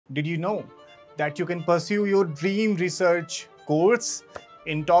Did you know that you can pursue your dream research course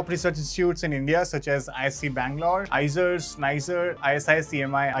in top research institutes in India such as IISc Bangalore, IISER, NISER, ISI,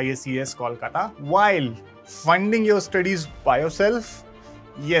 CMI, ISES Kolkata, while funding your studies by yourself?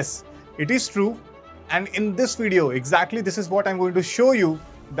 Yes, it is true. And in this video, exactly this is what I'm going to show you,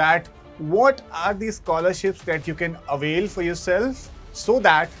 that what are the scholarships that you can avail for yourself so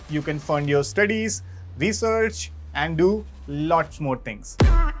that you can fund your studies, research, and do lots more things.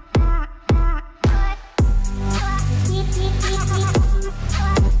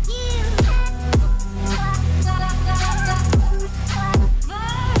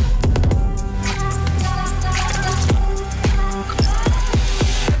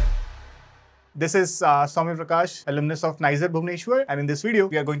 This is Soumya Prakash, alumnus of NISER Bhubaneswar, and in this video,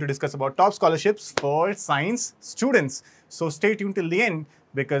 we are going to discuss about top scholarships for science students. So stay tuned till the end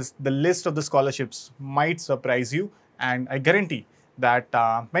because the list of the scholarships might surprise you, and I guarantee that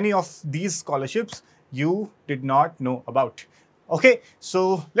many of these scholarships you did not know about. Okay,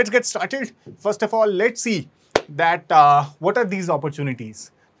 so let's get started. First of all, let's see that what are these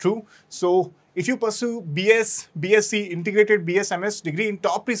opportunities. True. So if you pursue BS, BSc, integrated BS, MS degree in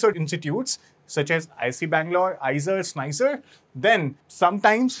top research institutes such as IISc Bangalore, IISER, NISER, then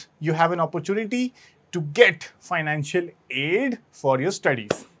sometimes you have an opportunity to get financial aid for your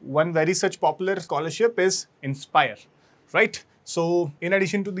studies. One very such popular scholarship is Inspire, right? So in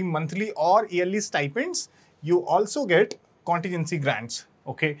addition to the monthly or yearly stipends, you also get contingency grants,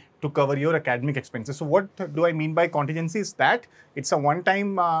 okay, to cover your academic expenses. So what do I mean by contingency is that it's a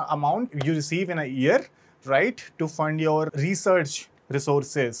one-time amount you receive in a year, right, to fund your research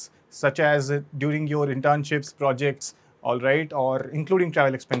resources, such as during your internships, projects, all right, or including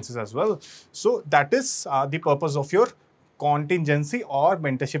travel expenses as well. So that is the purpose of your contingency or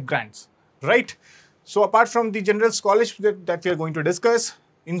mentorship grants, right? So apart from the general scholarship that we are going to discuss,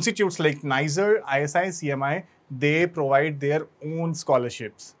 institutes like NISER, ISI, CMI, they provide their own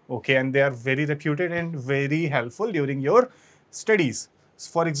scholarships, okay, and they are very reputed and very helpful during your studies.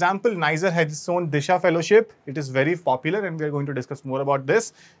 For example, NISER has its own Disha Fellowship. It is very popular and we are going to discuss more about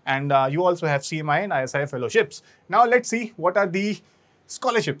this. And you also have CMI and ISI Fellowships. Now let's see what are the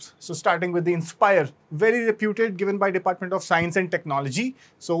scholarships. So starting with the Inspire, very reputed, given by Department of Science and Technology.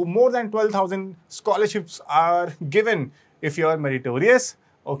 So more than 12,000 scholarships are given if you are meritorious,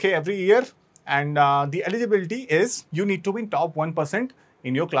 okay, every year. And the eligibility is you need to be in top 1%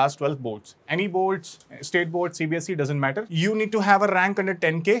 in your class 12 boards. Any boards, state board, CBSE, doesn't matter. You need to have a rank under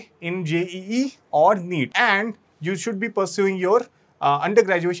 10K in JEE or NEET. And you should be pursuing your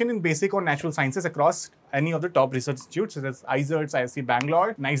undergraduation in basic or natural sciences across any of the top research institutes, such as IISER, IISc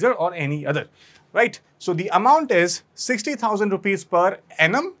Bangalore, NISER, or any other, right? So the amount is 60,000 rupees per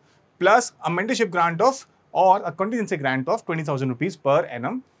annum plus a mentorship grant of or a contingency grant of 20,000 rupees per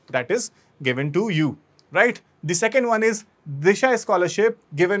annum that is given to you, right? The second one is Disha Scholarship,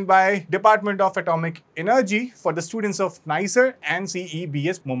 given by Department of Atomic Energy for the students of NISER and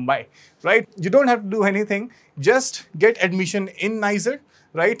CEBS Mumbai, right? You don't have to do anything, just get admission in NISER,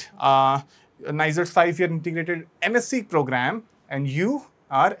 right? NISER's 5-year integrated MSc program, and you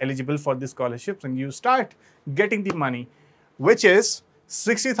are eligible for the scholarships and you start getting the money, which is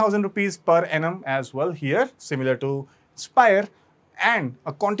 60,000 rupees per annum as well here, similar to Inspire, and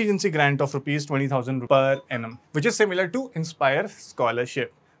a contingency grant of rupees 20,000 per annum, which is similar to Inspire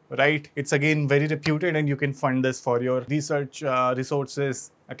Scholarship, right? It's again very reputed and you can fund this for your research resources,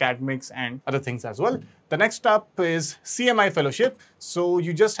 academics, and other things as well. The next up is CMI Fellowship. So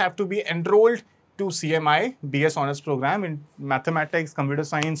you just have to be enrolled to CMI BS Honors Program in Mathematics, Computer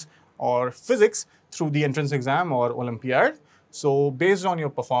Science, or Physics through the entrance exam or Olympiad. So based on your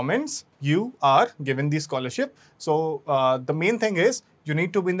performance, you are given the scholarship. So the main thing is you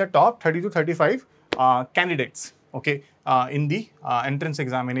need to be in the top 30 to 35 candidates, okay, in the entrance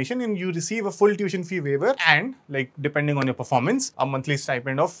examination, and you receive a full tuition fee waiver and, like, depending on your performance, a monthly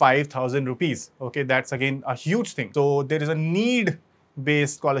stipend of 5,000 rupees. Okay, that's again a huge thing. So there is a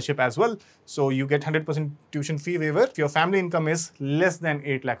need-based scholarship as well. So you get 100% tuition fee waiver if your family income is less than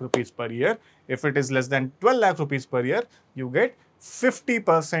 8 lakh rupees per year. If it is less than 12 lakh rupees per year, you get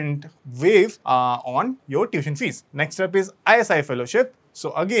 50% waive on your tuition fees. Next up is ISI Fellowship.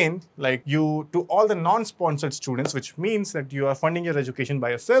 So again, like you, to all the non-sponsored students, which means that you are funding your education by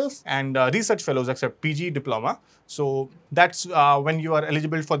yourself, and research fellows accept PG diploma. So that's when you are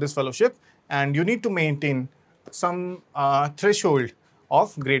eligible for this fellowship, and you need to maintain some threshold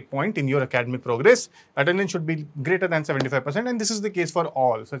of grade point in your academic progress. Attendance should be greater than 75%, and this is the case for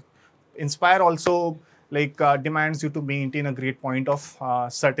all. So Inspire also demands you to maintain a grade point of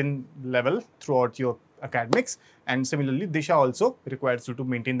certain level throughout your academics. And similarly, Disha also requires you to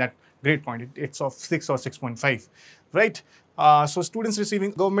maintain that grade point. It's of 6 or 6.5, right? So students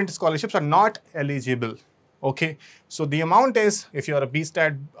receiving government scholarships are not eligible. Okay, so the amount is, if you are a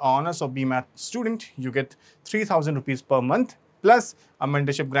B.Stat honors or B.Math student, you get 3,000 rupees per month plus a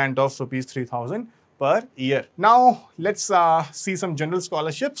mentorship grant of rupees 3,000 per year. Now, let's see some general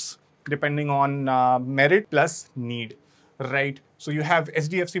scholarships depending on merit plus need, right? So you have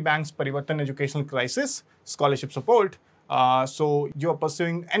HDFC Bank's Parivartan Educational Crisis Scholarship Support. So you're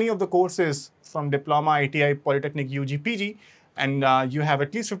pursuing any of the courses from Diploma, ITI, Polytechnic, UG, PG, and you have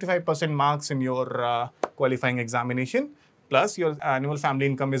at least 55% marks in your qualifying examination, plus your annual family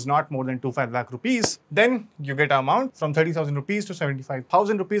income is not more than 25 lakh rupees, then you get an amount from 30,000 rupees to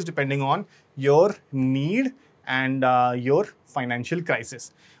 75,000 rupees depending on your need and your financial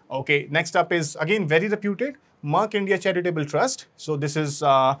crisis. Okay, next up is again very reputed, Merck India Charitable Trust. So this is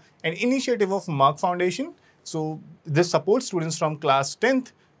an initiative of Merck Foundation. So this supports students from class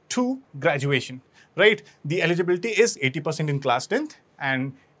 10th to graduation, right? The eligibility is 80% in class 10th,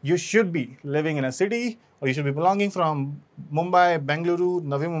 and you should be living in a city, or you should be belonging from Mumbai, Bengaluru,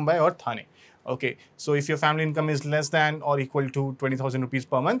 Navi Mumbai or Thane. Okay, so if your family income is less than or equal to 20,000 rupees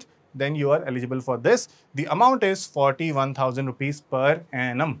per month, then you are eligible for this. The amount is 41,000 rupees per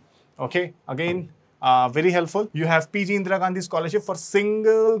annum. Okay, again, very helpful. You have PG Indira Gandhi Scholarship for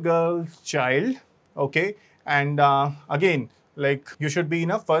single girl child. Okay, and again, like you should be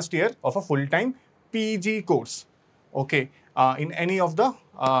in a first year of a full-time PG course. Okay, in any of the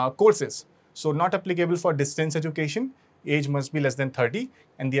courses. So not applicable for distance education. Age must be less than 30,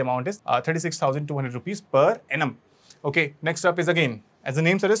 and the amount is 36,200 rupees per annum. Okay, next up is again, as the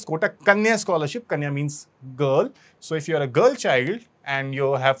name suggests, Kotak Kanya Scholarship. Kanya means girl. So if you are a girl child and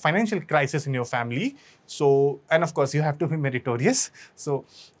you have financial crisis in your family, so, and of course you have to be meritorious. So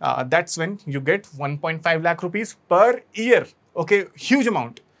that's when you get 1.5 lakh rupees per year. Okay, huge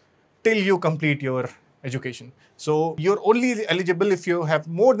amount till you complete your education. So you're only eligible if you have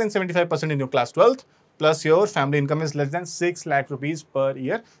more than 75% in your class 12th, plus your family income is less than 6 lakh rupees per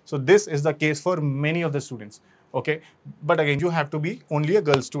year. So this is the case for many of the students. Okay, but again, you have to be only a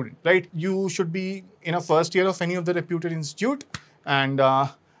girl student, right? You should be in a first year of any of the reputed institute, and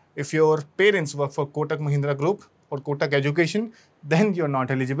if your parents work for Kotak Mahindra Group or Kotak Education, then you're not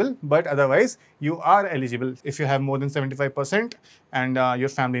eligible, but otherwise you are eligible if you have more than 75% and your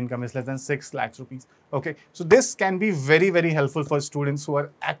family income is less than 6 lakhs rupees. Okay, so this can be very, very helpful for students who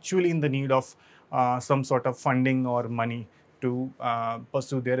are actually in the need of some sort of funding or money to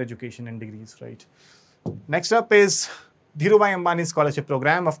pursue their education and degrees, right? Next up is Dhirubai Ambani Scholarship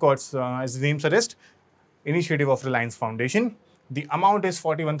Program. Of course, as the name suggests, initiative of Reliance Foundation. The amount is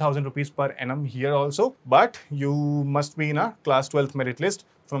 41,000 rupees per annum here also, but you must be in a class 12th merit list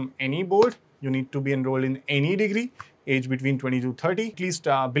from any board. You need to be enrolled in any degree, age between 20 to 30, at least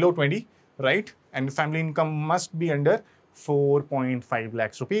below 20, right? And family income must be under 4.5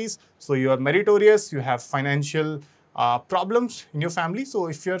 lakhs rupees. So you are meritorious, you have financial problems in your family. So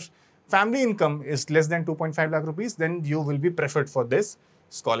if your family income is less than 2.5 lakh rupees, then you will be preferred for this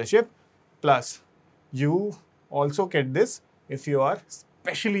scholarship. Plus, you also get this if you are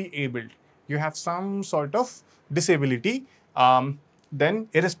specially abled, you have some sort of disability, then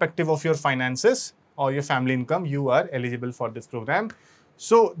irrespective of your finances or your family income, you are eligible for this program.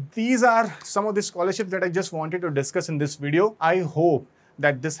 So these are some of the scholarships that I just wanted to discuss in this video. I hope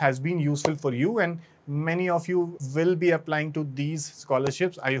that this has been useful for you, and many of you will be applying to these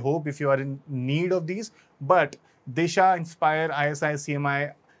scholarships. I hope if you are in need of these, but Disha, Inspire, ISI,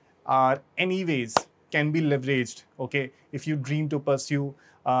 CMI are anyways can be leveraged, okay, if you dream to pursue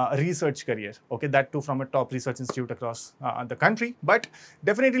a research career, okay, that too from a top research institute across the country. But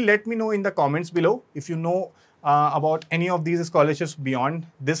definitely let me know in the comments below if you know about any of these scholarships beyond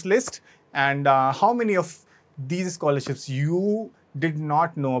this list, and how many of these scholarships you did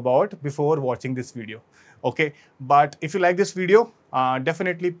not know about before watching this video, okay. But if you like this video,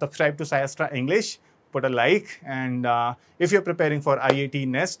 definitely subscribe to SciAstra English, put a like, and if you're preparing for IIT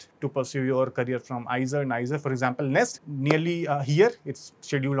NEST to pursue your career from IISer, for example, NEST nearly here, it's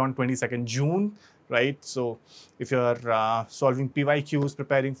scheduled on 22nd June, right? So if you're solving PYQs,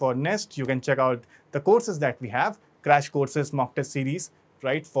 preparing for NEST, you can check out the courses that we have, crash courses, mock test series,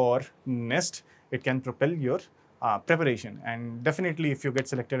 right, for NEST. It can propel your preparation, and definitely if you get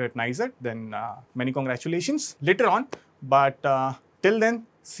selected at NISET, then many congratulations later on. But till then,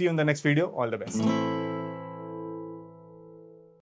 see you in the next video. All the best.